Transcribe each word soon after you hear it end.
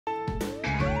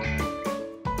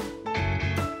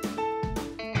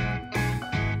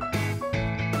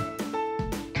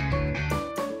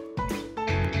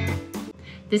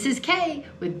This is Kay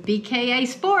with BKA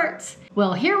Sports.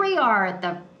 Well, here we are at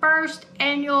the first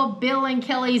annual Bill and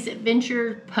Kelley's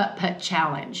Adventure Putt Putt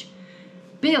Challenge.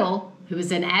 Bill, who is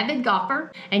an avid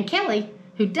golfer, and Kelley,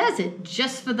 who does it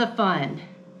just for the fun,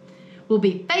 will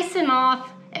be facing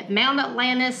off at Mount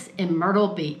Atlantis in Myrtle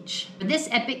Beach. For this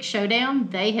epic showdown,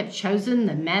 they have chosen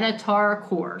the Manitar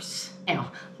course.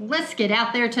 Now, let's get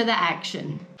out there to the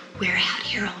action. We're out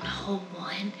here on hole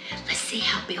 1. Let's see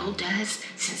how Bill does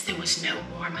since there was no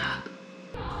warm-up.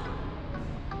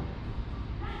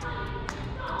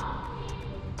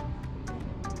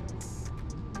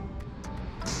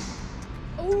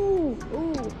 Ooh,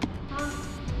 ooh.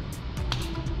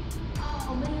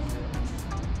 Oh, man.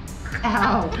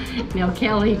 Ow. Now,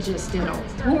 Kelley just did a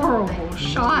horrible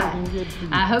shot.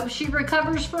 I hope she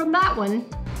recovers from that one.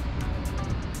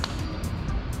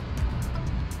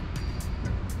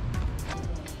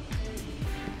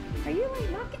 Are you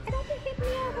like knocking? I don't think hitting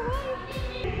me out of the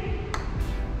way.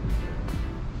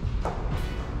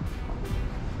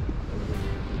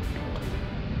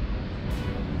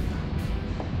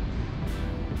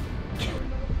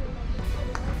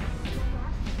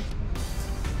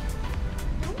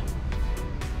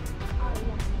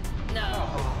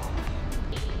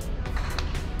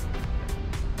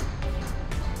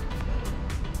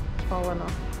 Falling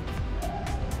off.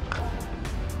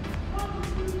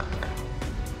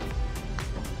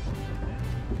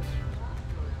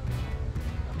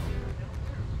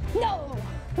 No!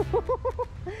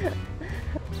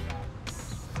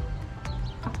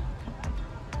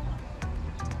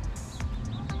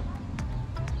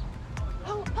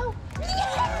 Oh,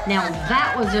 yeah! Now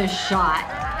that was a shot.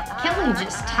 Kelley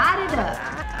just tied it up.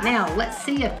 Now let's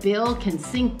see if Bill can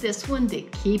sink this one to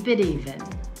keep it even.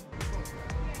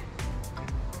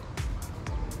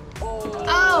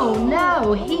 Oh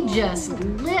no, he just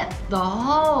lit the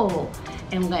hole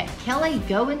and let Kelley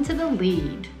go into the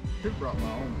lead. I brought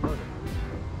my own putter.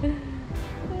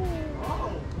 Oh,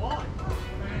 what?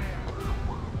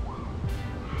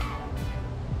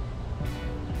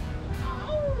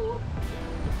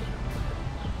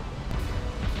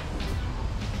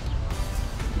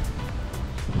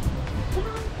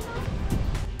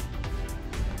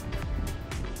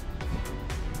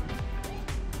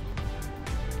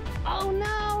 Oh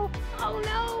no! Oh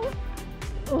no!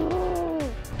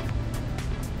 Oh.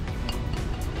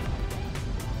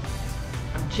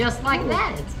 Just like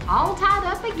that, it's all tied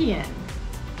up again.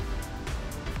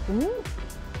 Ooh.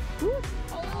 Ooh.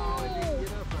 Oh, you didn't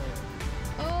get up there.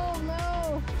 Oh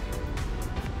no!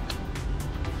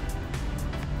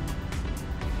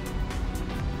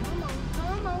 Come on,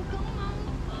 come on, come on!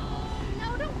 Oh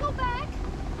no! Don't go back!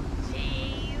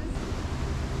 Jeez!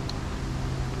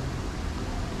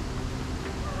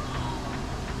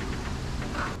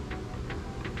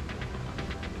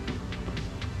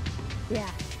 Yeah.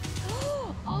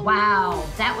 Oh, Wow, no.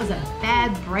 that was a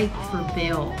bad break for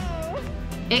Bill. No.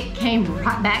 It came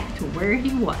right back to where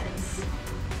he was.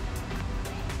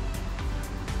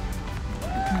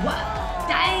 What?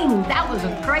 Dang, that was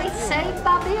a great save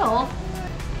by Bill.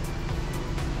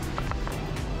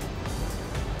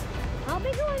 I'll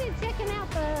be going and checking out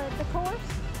the course.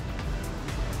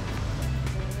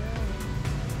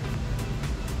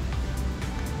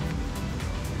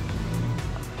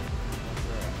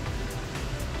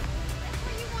 That's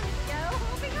where you want to go.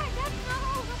 I'll be right back. No,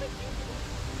 I'll be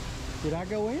Did I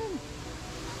go in?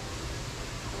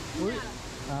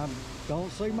 I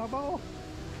don't see my ball.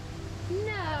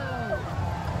 No.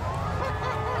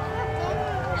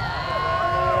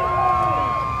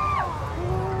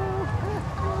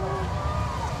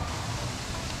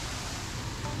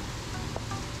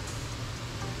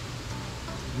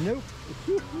 Nope.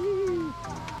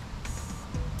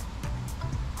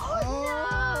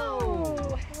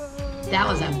 Oh, That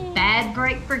was a bad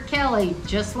break for Kelley.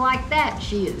 Just like that,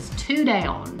 she is 2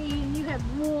 down. no. You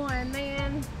have won,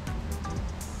 man.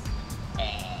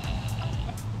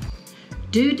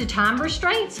 Due to time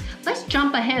restraints, let's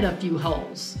jump ahead a few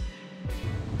holes.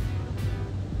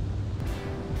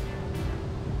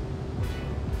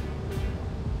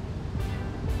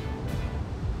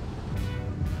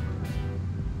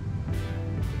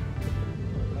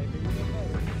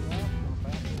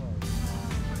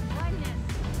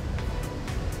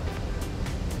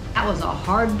 That was a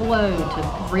hard blow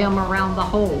to rim around the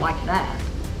hole like that.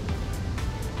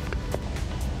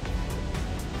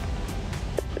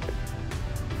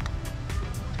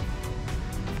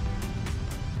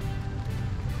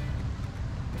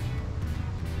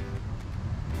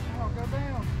 Go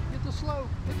down. Hit the slope.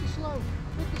 Hit the slope.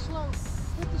 Hit the slope.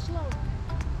 Hit the slope.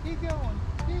 Keep going.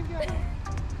 Keep going.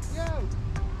 Go.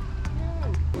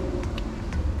 Go.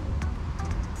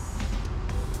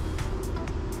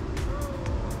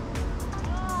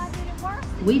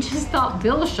 We just thought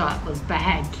Bill's shot was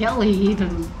bad. Kelley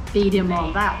even beat him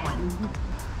on that one.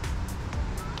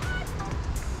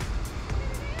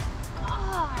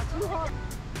 Ah, too hard.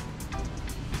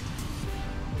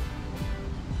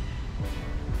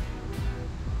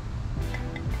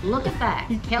 Look at that.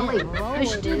 Kelley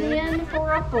pushed it in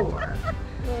for a 4.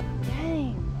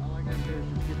 Dang. All I gotta do is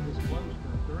just get this close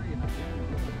for a 3 and I'm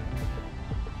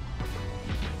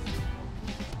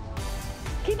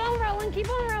Keep on rolling, keep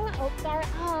on rolling. Oh, sorry.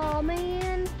 Oh,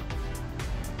 man.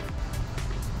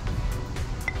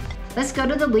 Let's go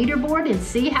to the leaderboard and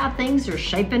see how things are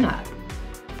shaping up.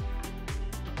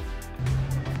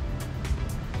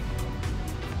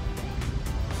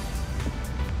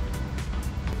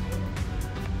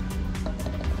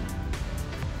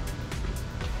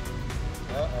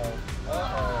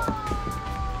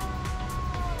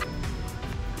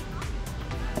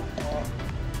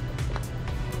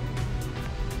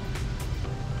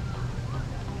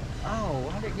 Oh,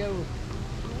 how'd it go?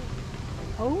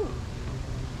 Oh,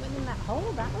 went in that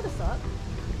hole. That would have sucked.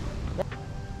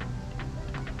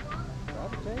 I'll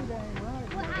tell you that ain't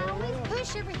right. Well, I always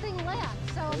push everything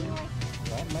left, so I'm like,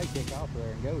 That may kick off there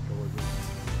and go towards it.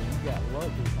 So you got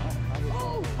lucky. I just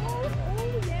oh,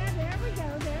 yeah, there we go,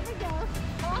 there we go.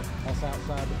 Huh? That's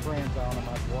outside the friend zone. I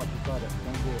might watch your putt it.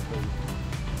 Don't do it, please.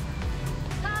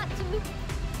 Got to.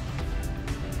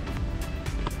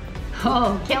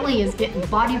 Oh, Kelley is getting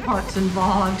body parts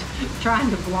involved, trying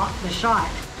to block the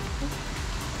shot.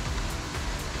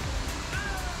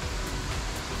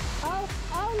 Oh,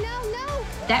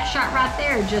 no. That shot right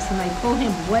there just may pull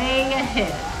him way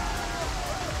ahead.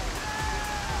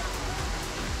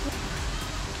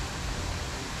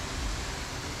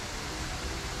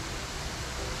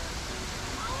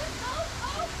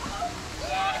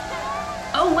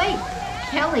 Oh wait,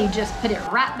 Kelley just put it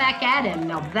right back at him.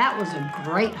 Now that was a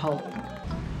great hole.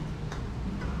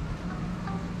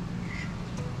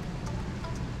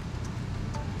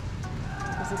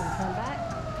 Is he gonna turn back?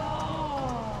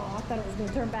 Oh, I thought it was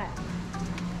gonna turn back.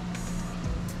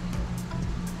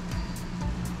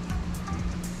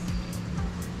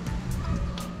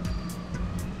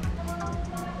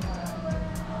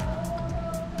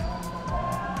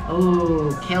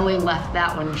 Oh, Kelley left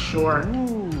that one short.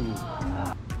 Ooh.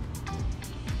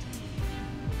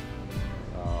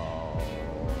 Oh.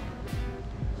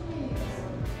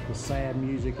 The sad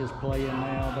music is playing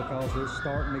now because it's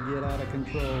starting to get out of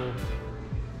control.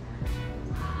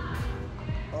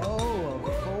 Oh,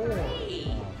 a 4.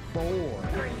 A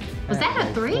 4. Was that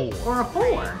a 3 or a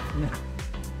 4?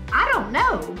 I don't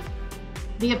know.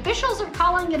 The officials are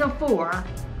calling it a 4.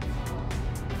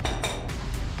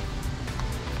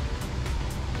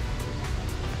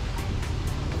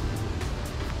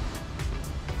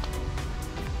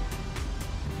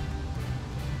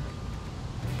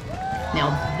 Now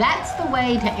that's the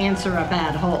way to answer a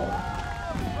bad hole.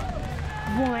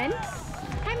 1.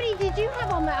 How many did you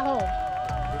have on that hole?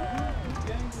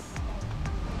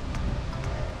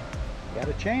 Got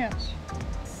a chance.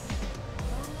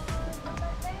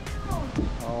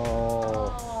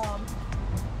 Oh.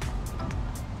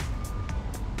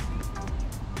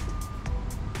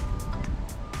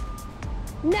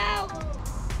 No.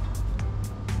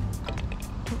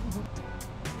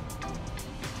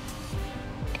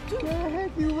 The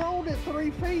heck, you rolled it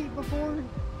 3 feet before.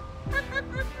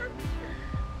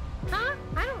 Huh?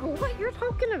 I don't know what you're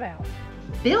talking about.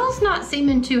 Bill's not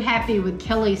seeming too happy with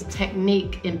Kelley's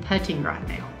technique in putting right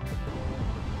now.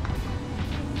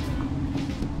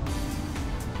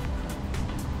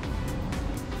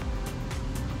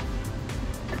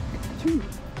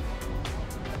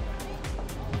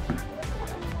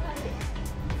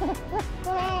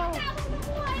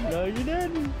 No, you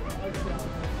didn't.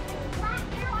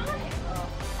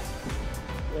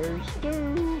 There's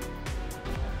 2.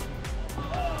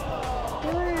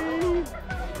 3.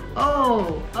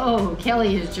 Oh,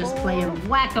 Kelley is just playing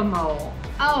whack-a-mole.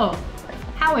 Oh,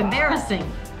 how embarrassing.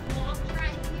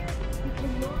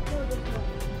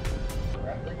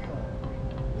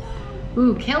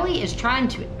 Ooh, Kelley is trying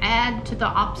to add to the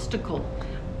obstacle,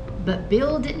 but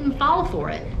Bill didn't fall for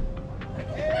it.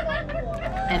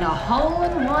 And a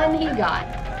hole-in-one he got.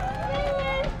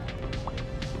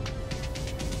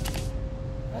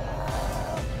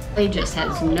 He just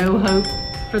has no hope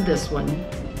for this one.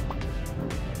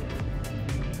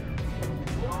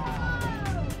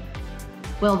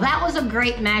 Well, that was a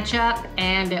great matchup,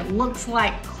 and it looks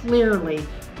like clearly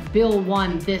Bill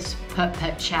won this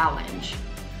putt-putt challenge.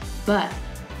 But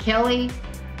Kelley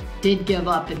did give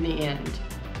up in the end.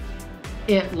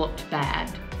 It looked bad.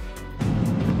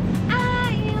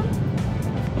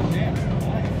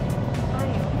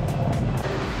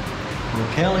 Well,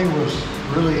 Kelley was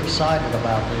really excited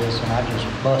about this, and I just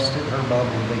busted her bubble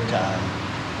big time.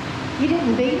 You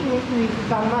didn't beat me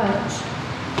by much.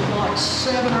 Like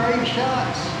 7 or 8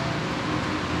 shots.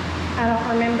 I don't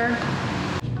remember.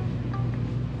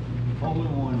 Hole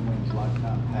in one wins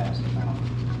lifetime pass amount.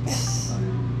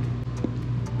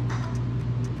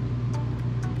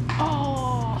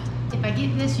 Oh! If I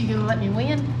get this, you gonna let me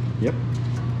win? Yep.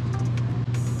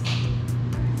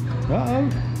 Uh-oh.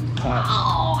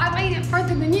 Oh, I made it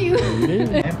further than you. You did.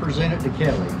 And present it to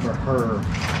Kelley for her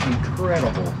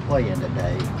incredible play-in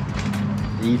today.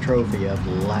 The trophy of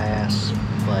last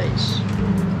place.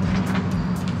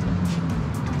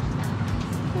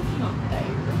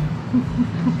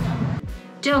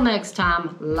 Till next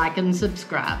time, like and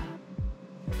subscribe.